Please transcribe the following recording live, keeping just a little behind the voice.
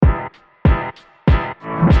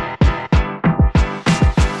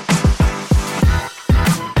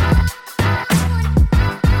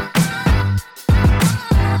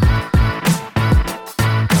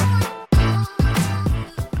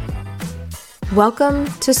Welcome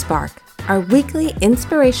to Spark, our weekly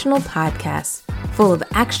inspirational podcast full of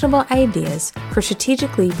actionable ideas for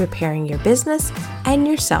strategically preparing your business and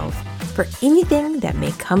yourself for anything that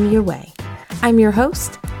may come your way. I'm your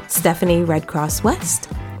host, Stephanie Red Cross West,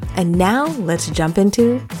 and now let's jump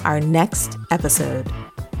into our next episode.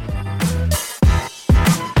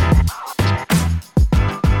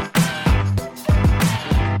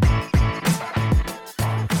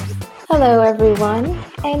 Hello, everyone,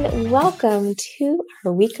 and welcome to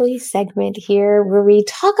our weekly segment here where we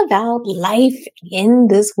talk about life in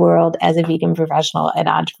this world as a vegan professional and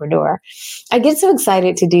entrepreneur. I get so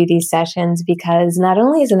excited to do these sessions because not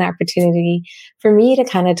only is it an opportunity for me to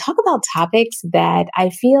kind of talk about topics that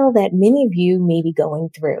I feel that many of you may be going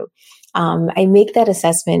through. I make that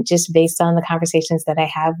assessment just based on the conversations that I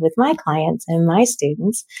have with my clients and my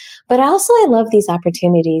students. But I love these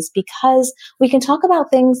opportunities because we can talk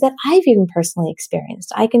about things that I've even personally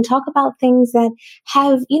experienced. I can talk about things that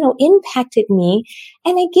have, impacted me.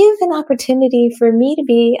 And I give an opportunity for me to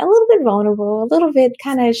be a little bit vulnerable, a little bit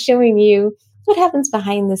kind of showing you what happens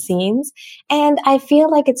behind the scenes. And I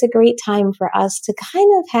feel like it's a great time for us to kind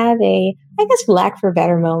of have for lack of a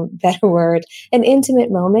better word, an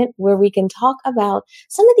intimate moment where we can talk about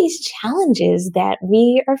some of these challenges that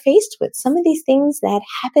we are faced with, some of these things that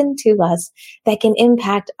happen to us that can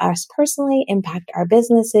impact us personally, impact our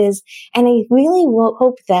businesses. And I really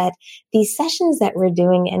hope that these sessions that we're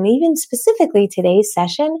doing, and even specifically today's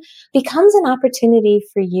session, becomes an opportunity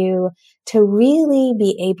for you to really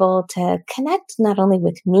be able to connect not only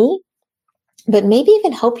with me, but maybe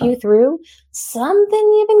even help you through something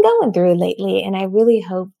you've been going through lately. And I really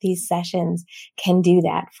hope these sessions can do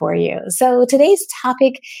that for you. So today's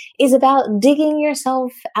topic is about digging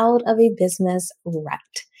yourself out of a business rut.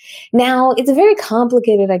 Now, it's a very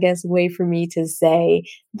complicated, way for me to say,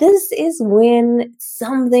 this is when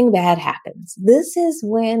something bad happens. This is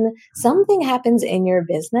when something happens in your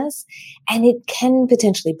business and it can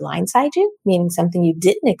potentially blindside you, meaning something you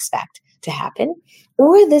didn't expect to happen.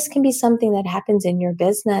 Or this can be something that happens in your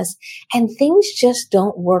business and things just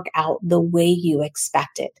don't work out the way you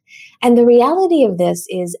expected. And the reality of this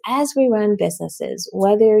is, as we run businesses,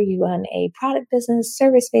 whether you run a product business,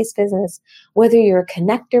 service-based business, whether you're a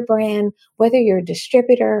connector brand, whether you're a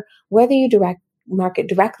distributor, whether you market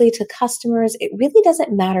directly to customers, it really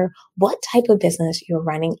doesn't matter what type of business you're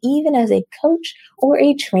running, even as a coach or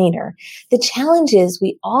a trainer. The challenge is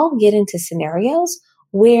we all get into scenarios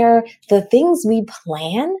where the things we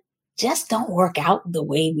plan just don't work out the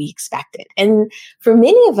way we expected. And for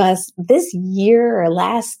many of us, this year or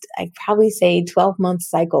last, I'd probably say 12-month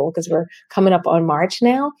cycle, because we're coming up on March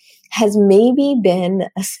now, has maybe been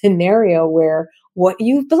a scenario where what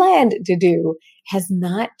you've planned to do has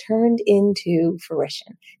not turned into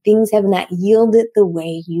fruition. Things have not yielded the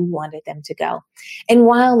way you wanted them to go. And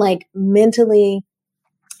while mentally,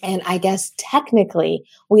 and technically,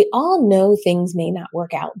 we all know things may not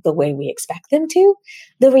work out the way we expect them to.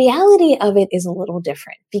 The reality of it is a little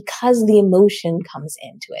different because the emotion comes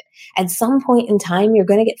into it. At some point in time, you're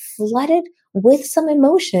going to get flooded with some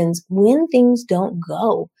emotions when things don't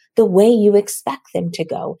go the way you expect them to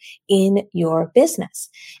go in your business.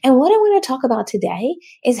 And what I want to talk about today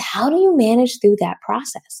is, how do you manage through that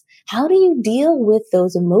process? How do you deal with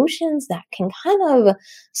those emotions that can kind of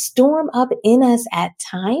storm up in us at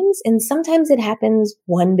times? And sometimes it happens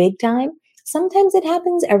one big time. Sometimes it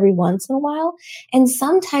happens every once in a while. And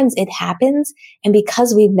sometimes it happens, and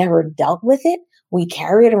because we've never dealt with it, we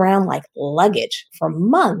carry it around like luggage for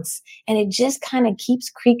months, and it just kind of keeps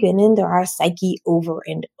creeping into our psyche over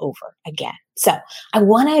and over again. So I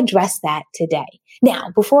want to address that today.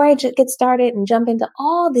 Now, before I get started and jump into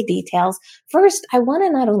all the details, first, I want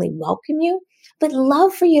to not only welcome you, but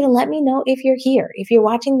love for you to let me know if you're here. If you're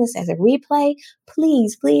watching this as a replay,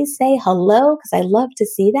 please say hello, because I love to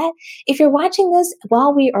see that. If you're watching this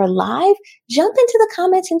while we are live, jump into the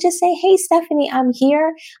comments and just say, hey, Stephanie, I'm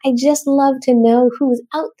here. I just love to know who's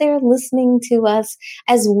out there listening to us,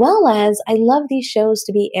 as well as I love these shows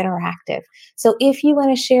to be interactive. So if you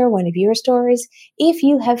want to share one of your stories, if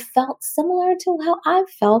you have felt similar to how I've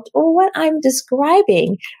felt or what I'm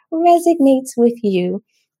describing resonates with you,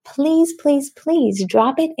 please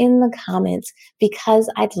drop it in the comments,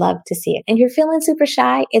 because I'd love to see it. And if you're feeling super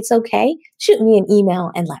shy, it's okay. Shoot me an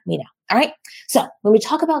email and let me know. All right. So when we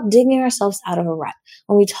talk about digging ourselves out of a rut,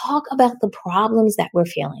 when we talk about the problems that we're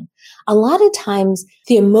feeling, a lot of times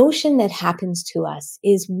the emotion that happens to us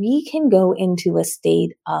is we can go into a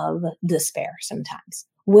state of despair sometimes,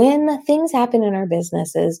 when things happen in our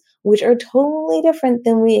businesses, which are totally different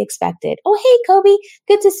than we expected. Oh, hey, Kobe,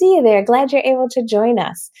 good to see you there. Glad you're able to join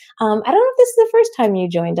us. I don't know if this is the first time you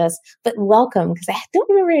joined us, but welcome, because I don't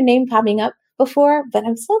remember your name popping up before, but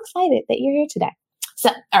I'm so excited that you're here today. So,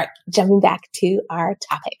 all right, jumping back to our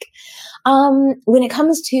topic. When it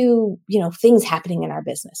comes to, things happening in our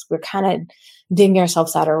business, we're kind of digging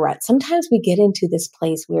ourselves out of a rut. Sometimes we get into this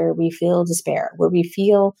place where we feel despair, where we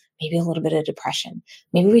feel maybe a little bit of depression.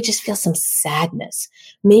 Maybe we just feel some sadness.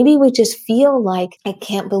 Maybe we just feel like, I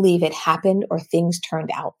can't believe it happened or things turned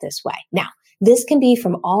out this way. Now, this can be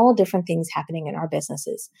from all different things happening in our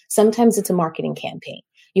businesses. Sometimes it's a marketing campaign.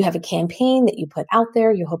 You have a campaign that you put out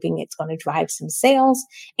there. You're hoping it's going to drive some sales.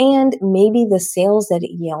 And maybe the sales that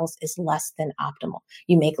it yields is less than optimal.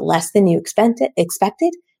 You make less than you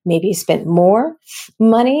expected. Maybe you spent more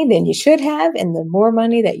money than you should have. And the more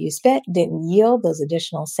money that you spent didn't yield those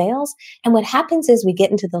additional sales. And what happens is we get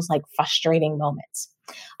into those frustrating moments.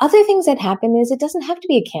 Other things that happen is it doesn't have to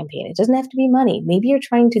be a campaign. It doesn't have to be money. Maybe you're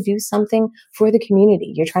trying to do something for the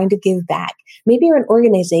community. You're trying to give back. Maybe you're an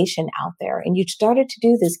organization out there and you started to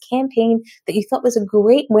do this campaign that you thought was a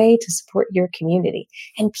great way to support your community,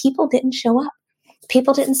 and people didn't show up.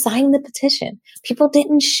 People didn't sign the petition. People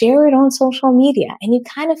didn't share it on social media. And you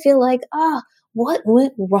kind of feel like, what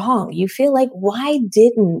went wrong? You feel like, why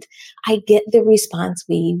didn't I get the response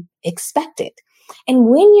we expected? And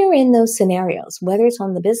when you're in those scenarios, whether it's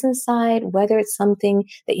on the business side, whether it's something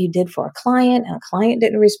that you did for a client and a client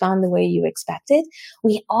didn't respond the way you expected,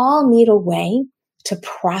 we all need a way to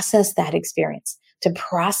process that experience, to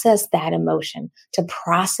process that emotion, to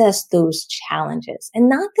process those challenges. And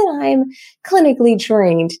not that I'm clinically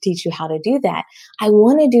trained to teach you how to do that. What I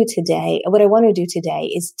want to do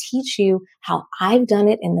today is teach you how I've done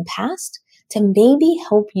it in the past to maybe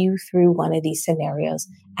help you through one of these scenarios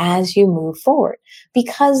as you move forward.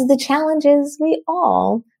 Because the challenges we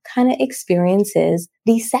all kind of experiences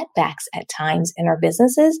these setbacks at times in our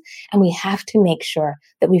businesses, and we have to make sure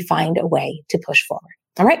that we find a way to push forward.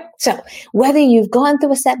 All right. So whether you've gone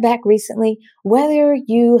through a setback recently, whether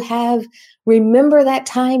you have remember that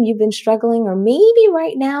time you've been struggling, or maybe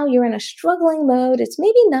right now you're in a struggling mode, it's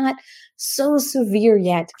maybe not so severe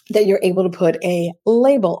yet that you're able to put a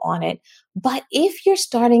label on it. But if you're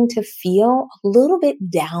starting to feel a little bit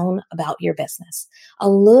down about your business, a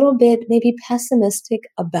little bit maybe pessimistic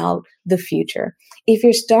about the future, if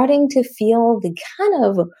you're starting to feel the kind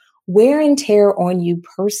of wear and tear on you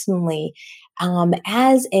personally,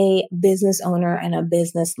 as a business owner and a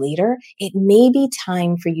business leader, it may be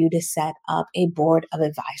time for you to set up a board of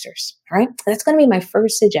advisors. All right. That's going to be my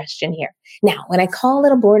first suggestion here. Now, when I call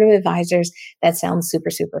it a board of advisors, that sounds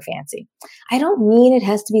super, super fancy. I don't mean it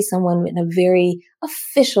has to be someone in a very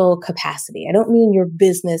official capacity. I don't mean your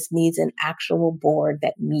business needs an actual board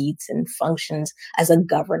that meets and functions as a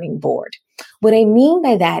governing board. What I mean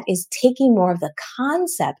by that is taking more of the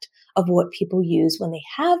concept of what people use when they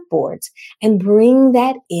have boards and bring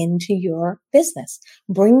that into your business.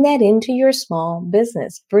 Bring that into your small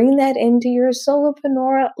business. Bring that into your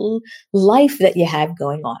solopreneur life that you have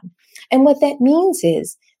going on. And what that means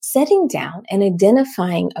is setting down and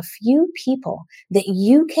identifying a few people that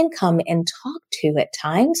you can come and talk to at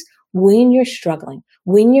times when you're struggling,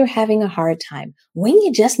 when you're having a hard time, when you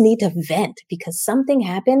just need to vent because something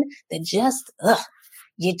happened that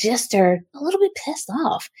you just are a little bit pissed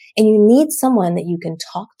off, and you need someone that you can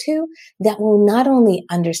talk to that will not only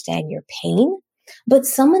understand your pain, but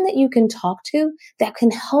someone that you can talk to that can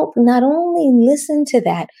help not only listen to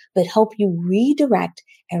that, but help you redirect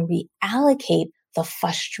and reallocate the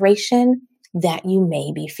frustration that you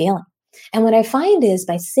may be feeling. And what I find is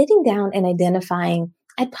by sitting down and identifying,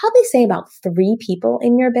 I'd probably say about 3 people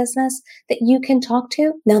in your business that you can talk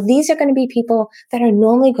to. Now, these are going to be people that are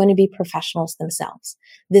normally going to be professionals themselves.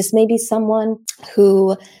 This may be someone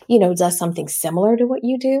who, does something similar to what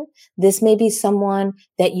you do. This may be someone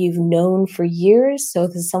that you've known for years. So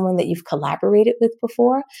this is someone that you've collaborated with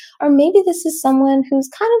before. Or maybe this is someone who's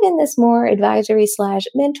kind of in this more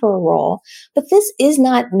advisory/mentor role. But this is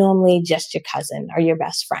not normally just your cousin or your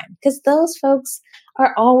best friend, because those folks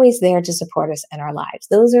are always there to support us in our lives.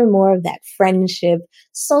 Those are more of that friendship,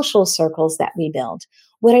 social circles that we build.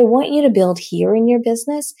 What I want you to build here in your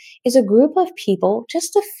business is a group of people,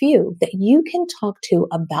 just a few, that you can talk to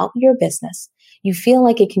about your business. You feel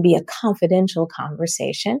like it can be a confidential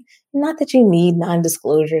conversation. Not that you need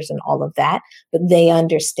non-disclosures and all of that, but they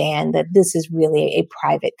understand that this is really a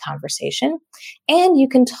private conversation. And you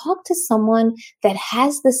can talk to someone that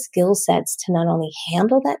has the skill sets to not only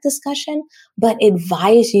handle that discussion, but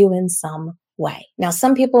advise you in some way. Now,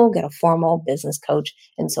 some people get a formal business coach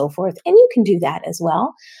and so forth, and you can do that as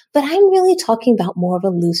well. But I'm really talking about more of a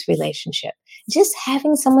loose relationship. Just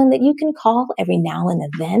having someone that you can call every now and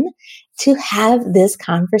then to have this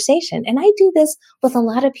conversation. And I do this with a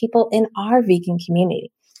lot of people in our vegan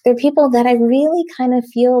community. There are people that I really kind of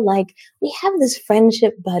feel like we have this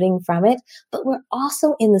friendship budding from it, but we're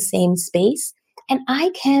also in the same space. And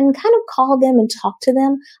I can kind of call them and talk to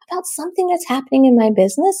them about something that's happening in my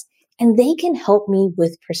business. And they can help me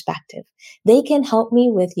with perspective. They can help me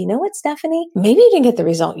with, you know what, Stephanie? Maybe you didn't get the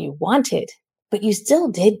result you wanted, but you still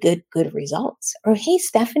did good results. Or, hey,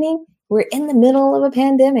 Stephanie, we're in the middle of a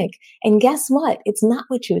pandemic. And guess what? It's not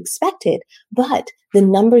what you expected, but the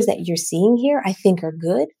numbers that you're seeing here, I think are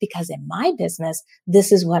good because in my business,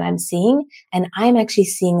 this is what I'm seeing. And I'm actually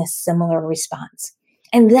seeing a similar response.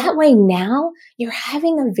 And that way now you're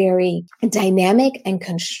having a very dynamic and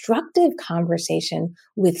constructive conversation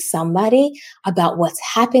with somebody about what's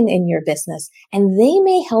happened in your business. And they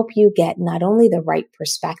may help you get not only the right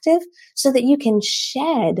perspective so that you can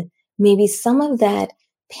shed maybe some of that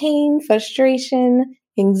pain, frustration,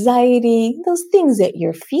 anxiety, those things that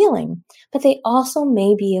you're feeling, but they also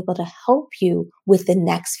may be able to help you with the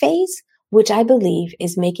next phase, which I believe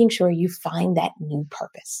is making sure you find that new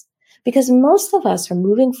purpose. Because most of us are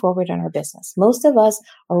moving forward in our business. Most of us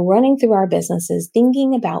are running through our businesses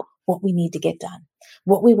thinking about what we need to get done,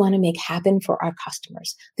 what we want to make happen for our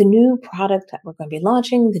customers, the new product that we're going to be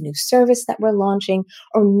launching, the new service that we're launching,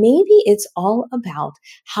 or maybe it's all about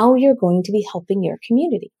how you're going to be helping your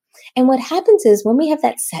community. And what happens is when we have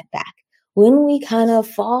that setback, when we kind of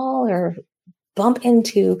fall or bump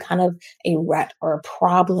into kind of a rut or a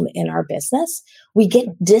problem in our business, we get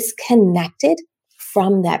disconnected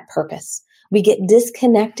from that purpose. We get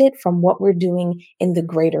disconnected from what we're doing in the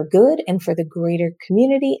greater good and for the greater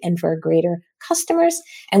community and for greater customers.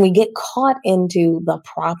 And we get caught into the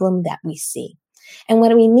problem that we see. And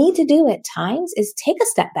what we need to do at times is take a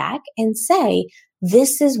step back and say,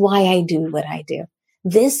 this is why I do what I do.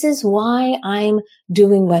 This is why I'm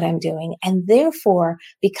doing what I'm doing. And therefore,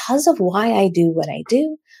 because of why I do what I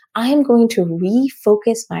do, I'm going to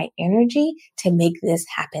refocus my energy to make this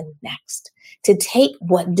happen next. To take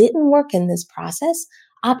what didn't work in this process,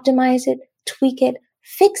 optimize it, tweak it,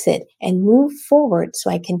 fix it, and move forward so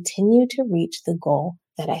I continue to reach the goal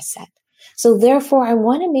that I set. So therefore, I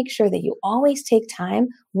want to make sure that you always take time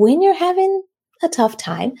when you're having a tough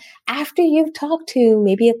time, after you've talked to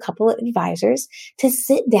maybe a couple of advisors, to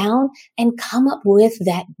sit down and come up with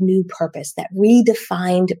that new purpose, that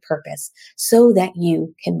redefined purpose, so that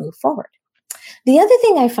you can move forward. The other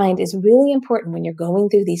thing I find is really important when you're going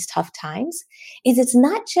through these tough times is it's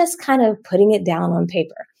not just kind of putting it down on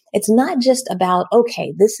paper. It's not just about,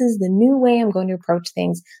 okay, this is the new way I'm going to approach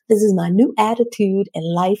things. This is my new attitude in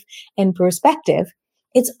life and perspective.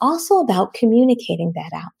 It's also about communicating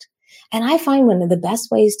that out. And I find one of the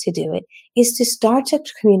best ways to do it is to start to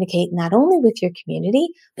communicate not only with your community,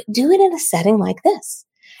 but do it in a setting like this.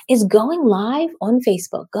 Is going live on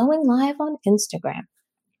Facebook, going live on Instagram,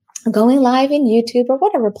 going live in YouTube or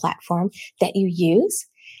whatever platform that you use,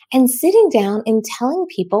 and sitting down and telling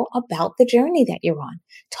people about the journey that you're on,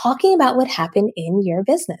 talking about what happened in your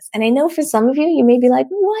business. And I know for some of you, you may be like,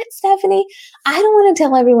 what, Stephanie? I don't want to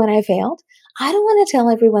tell everyone I failed. I don't want to tell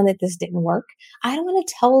everyone that this didn't work. I don't want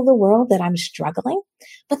to tell the world that I'm struggling.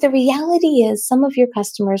 But the reality is some of your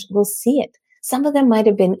customers will see it. Some of them might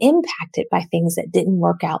have been impacted by things that didn't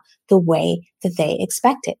work out the way that they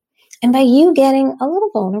expected. And by you getting a little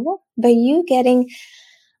vulnerable, by you getting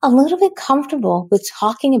a little bit comfortable with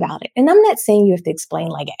talking about it. And I'm not saying you have to explain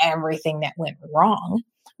like everything that went wrong.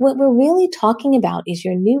 What we're really talking about is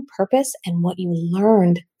your new purpose and what you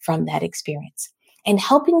learned from that experience. And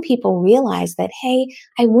helping people realize that, hey,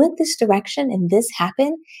 I went this direction and this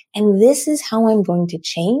happened, and this is how I'm going to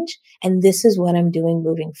change, and this is what I'm doing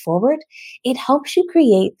moving forward. It helps you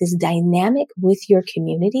create this dynamic with your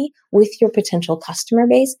community, with your potential customer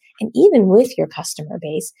base, and even with your customer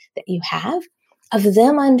base that you have, of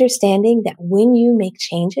them understanding that when you make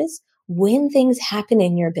changes, when things happen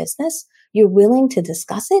in your business, you're willing to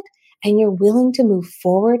discuss it and you're willing to move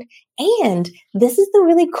forward. And this is the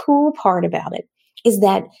really cool part about it, is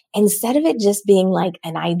that instead of it just being like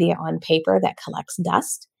an idea on paper that collects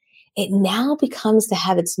dust, it now becomes to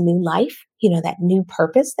have its new life, that new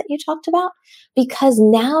purpose that you talked about, because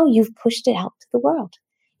now you've pushed it out to the world.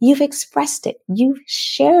 You've expressed it. You've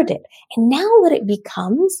shared it. And now what it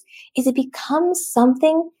becomes is it becomes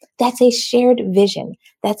something that's a shared vision,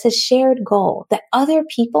 that's a shared goal, that other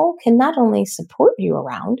people can not only support you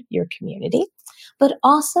around your community, but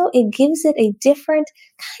also it gives it a different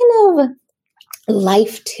kind of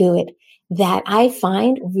life to it that I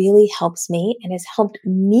find really helps me and has helped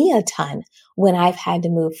me a ton when I've had to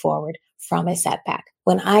move forward from a setback.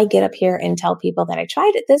 When I get up here and tell people that I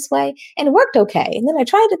tried it this way and it worked okay, and then I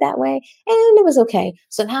tried it that way and it was okay.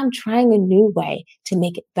 So now I'm trying a new way to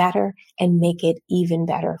make it better and make it even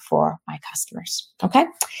better for my customers. Okay.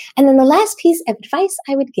 And then the last piece of advice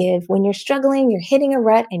I would give when you're struggling, you're hitting a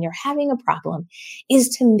rut, and you're having a problem is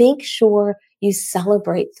to make sure you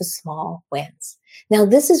celebrate the small wins. Now,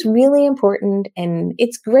 this is really important and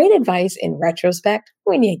it's great advice in retrospect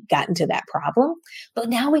when you got into that problem. But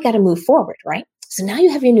now we got to move forward, right? So now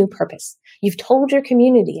you have your new purpose. You've told your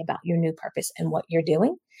community about your new purpose and what you're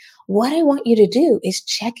doing. What I want you to do is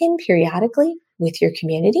check in periodically with your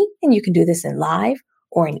community, and you can do this in live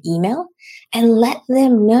or in email, and let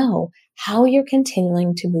them know how you're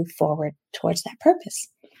continuing to move forward towards that purpose.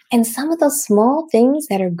 And some of those small things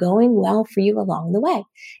that are going well for you along the way.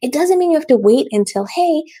 It doesn't mean you have to wait until,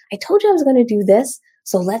 hey, I told you I was going to do this,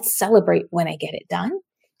 so let's celebrate when I get it done.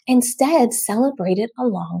 Instead, celebrate it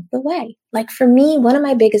along the way. Like for me, one of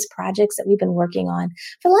my biggest projects that we've been working on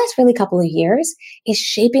for the last really couple of years is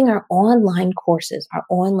shaping our online courses, our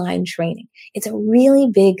online training. It's a really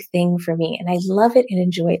big thing for me, and I love it and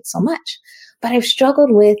enjoy it so much. But I've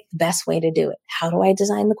struggled with the best way to do it. How do I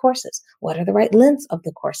design the courses? What are the right lengths of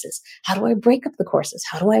the courses? How do I break up the courses?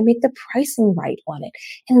 How do I make the pricing right on it?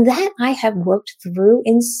 And that I have worked through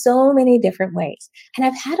in so many different ways. And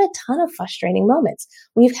I've had a ton of frustrating moments.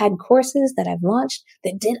 We've had courses that I've launched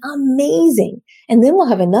that did amazing. And then we'll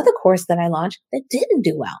have another course that I launched that didn't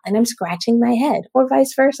do well. And I'm scratching my head, or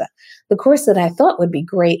vice versa. The course that I thought would be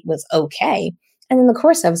great was okay. And then the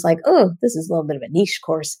course I was like, oh, this is a little bit of a niche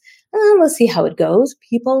course. Let's see how it goes.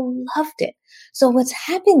 People loved it. So what's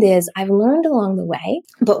happened is I've learned along the way,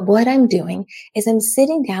 but what I'm doing is I'm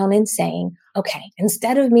sitting down and saying, okay,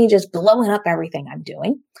 instead of me just blowing up everything I'm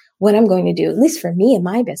doing, what I'm going to do, at least for me and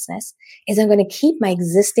my business, is I'm going to keep my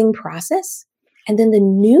existing process. And then the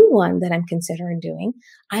new one that I'm considering doing,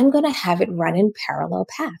 I'm going to have it run in parallel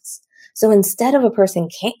paths. So instead of a person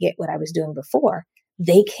can't get what I was doing before,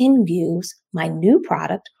 they can use my new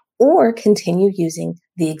product or continue using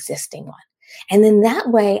the existing one. And then that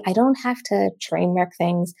way, I don't have to train wreck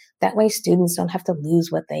things. That way, students don't have to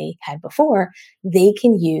lose what they had before. They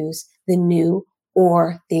can use the new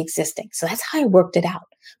or the existing. So that's how I worked it out.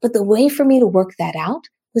 But the way for me to work that out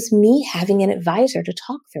was me having an advisor to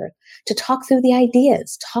talk through the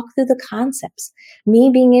ideas, talk through the concepts, me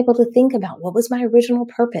being able to think about what was my original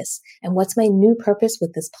purpose and what's my new purpose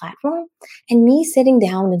with this platform, and me sitting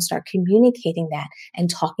down and start communicating that and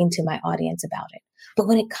talking to my audience about it. But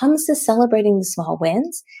when it comes to celebrating the small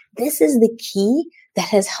wins, this is the key that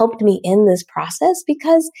has helped me in this process,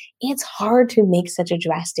 because it's hard to make such a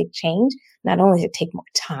drastic change. Not only does it take more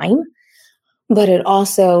time, but it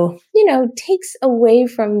also, takes away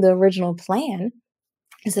from the original plan,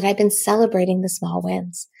 is that I've been celebrating the small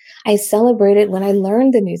wins. I celebrated when I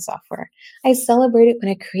learned the new software. I celebrated when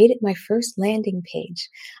I created my first landing page.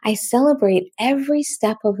 I celebrate every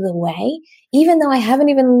step of the way, even though I haven't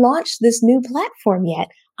even launched this new platform yet.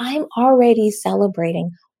 I'm already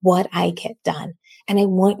celebrating what I get done. And I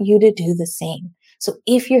want you to do the same. So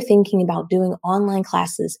if you're thinking about doing online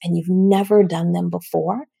classes and you've never done them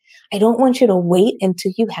before, I don't want you to wait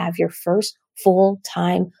until you have your first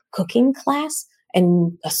full-time cooking class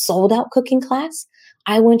and a sold out cooking class.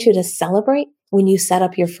 I want you to celebrate when you set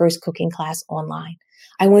up your first cooking class online.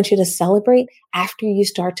 I want you to celebrate after you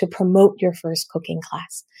start to promote your first cooking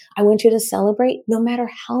class. I want you to celebrate no matter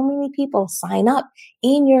how many people sign up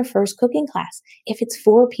in your first cooking class. If it's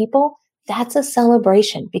 4 people, that's a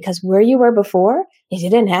celebration, because where you were before is you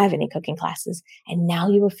didn't have any cooking classes, and now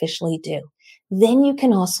you officially do. Then you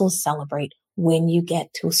can also celebrate when you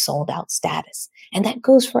get to sold out status. And that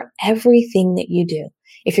goes for everything that you do.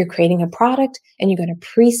 If you're creating a product and you're going to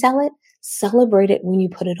pre-sell it, celebrate it when you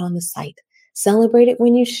put it on the site. Celebrate it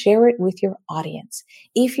when you share it with your audience.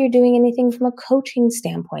 If you're doing anything from a coaching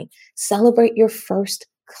standpoint, celebrate your first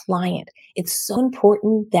client. It's so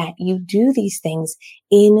important that you do these things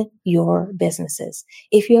in your businesses.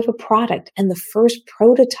 If you have a product and the first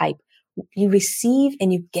prototype you receive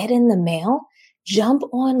and you get in the mail, jump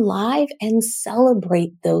on live and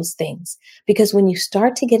celebrate those things. Because when you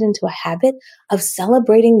start to get into a habit of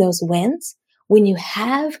celebrating those wins, when you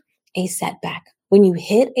have a setback, when you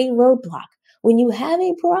hit a roadblock, when you have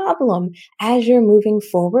a problem as you're moving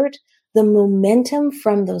forward, the momentum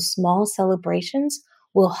from those small celebrations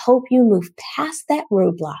will help you move past that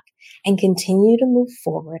roadblock and continue to move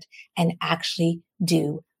forward and actually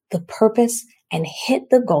do the purpose and hit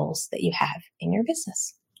the goals that you have in your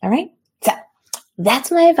business. All right? So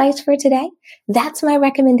That's my advice for today. That's my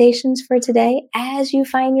recommendations for today as you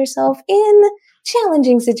find yourself in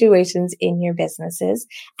challenging situations in your businesses,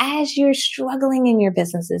 as you're struggling in your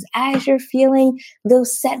businesses, as you're feeling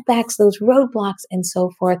those setbacks, those roadblocks, and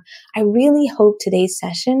so forth. I really hope today's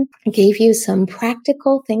session gave you some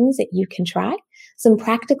practical things that you can try, some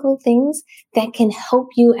practical things that can help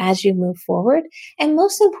you as you move forward. And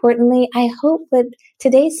most importantly, I hope that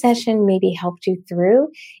today's session maybe helped you through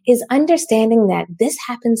is understanding that this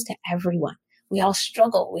happens to everyone. We all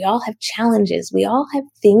struggle. We all have challenges. We all have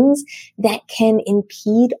things that can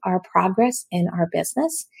impede our progress in our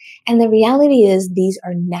business. And the reality is these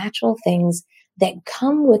are natural things that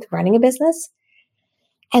come with running a business,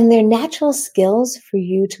 and they're natural skills for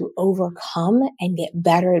you to overcome and get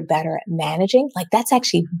better and better at managing. Like that's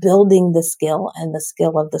actually building the skill and the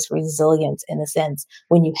skill of this resilience in a sense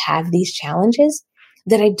when you have these challenges,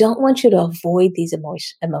 that I don't want you to avoid these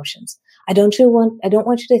emotions. I don't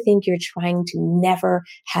want you to think you're trying to never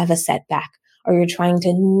have a setback, or you're trying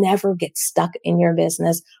to never get stuck in your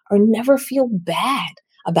business, or never feel bad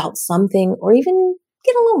about something, or even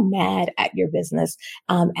get a little mad at your business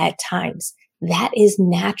at times. That is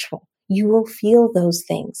natural. You will feel those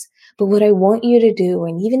things. But what I want you to do,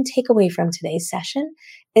 and even take away from today's session,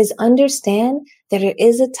 is understand that there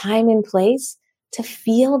is a time and place to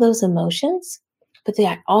feel those emotions, but that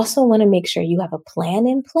I also want to make sure you have a plan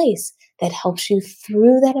in place that helps you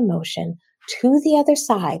through that emotion to the other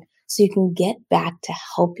side, so you can get back to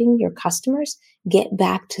helping your customers, get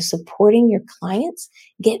back to supporting your clients,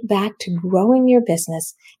 get back to growing your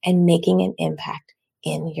business and making an impact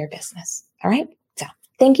in your business. All right. So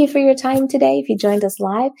thank you for your time today. If you joined us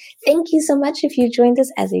live, thank you so much. If you joined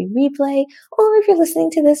us as a replay, or if you're listening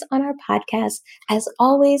to this on our podcast, as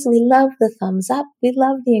always, we love the thumbs up. We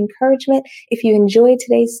love the encouragement. If you enjoyed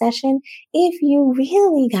today's session, if you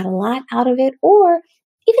really got a lot out of it, or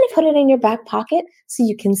even put it in your back pocket so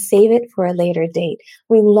you can save it for a later date.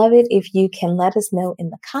 We love it if you can let us know in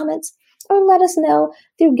the comments, or let us know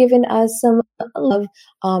through giving us some love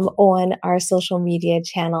on our social media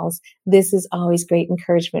channels. This is always great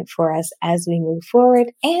encouragement for us as we move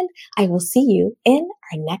forward. And I will see you in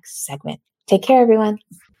our next segment. Take care, everyone.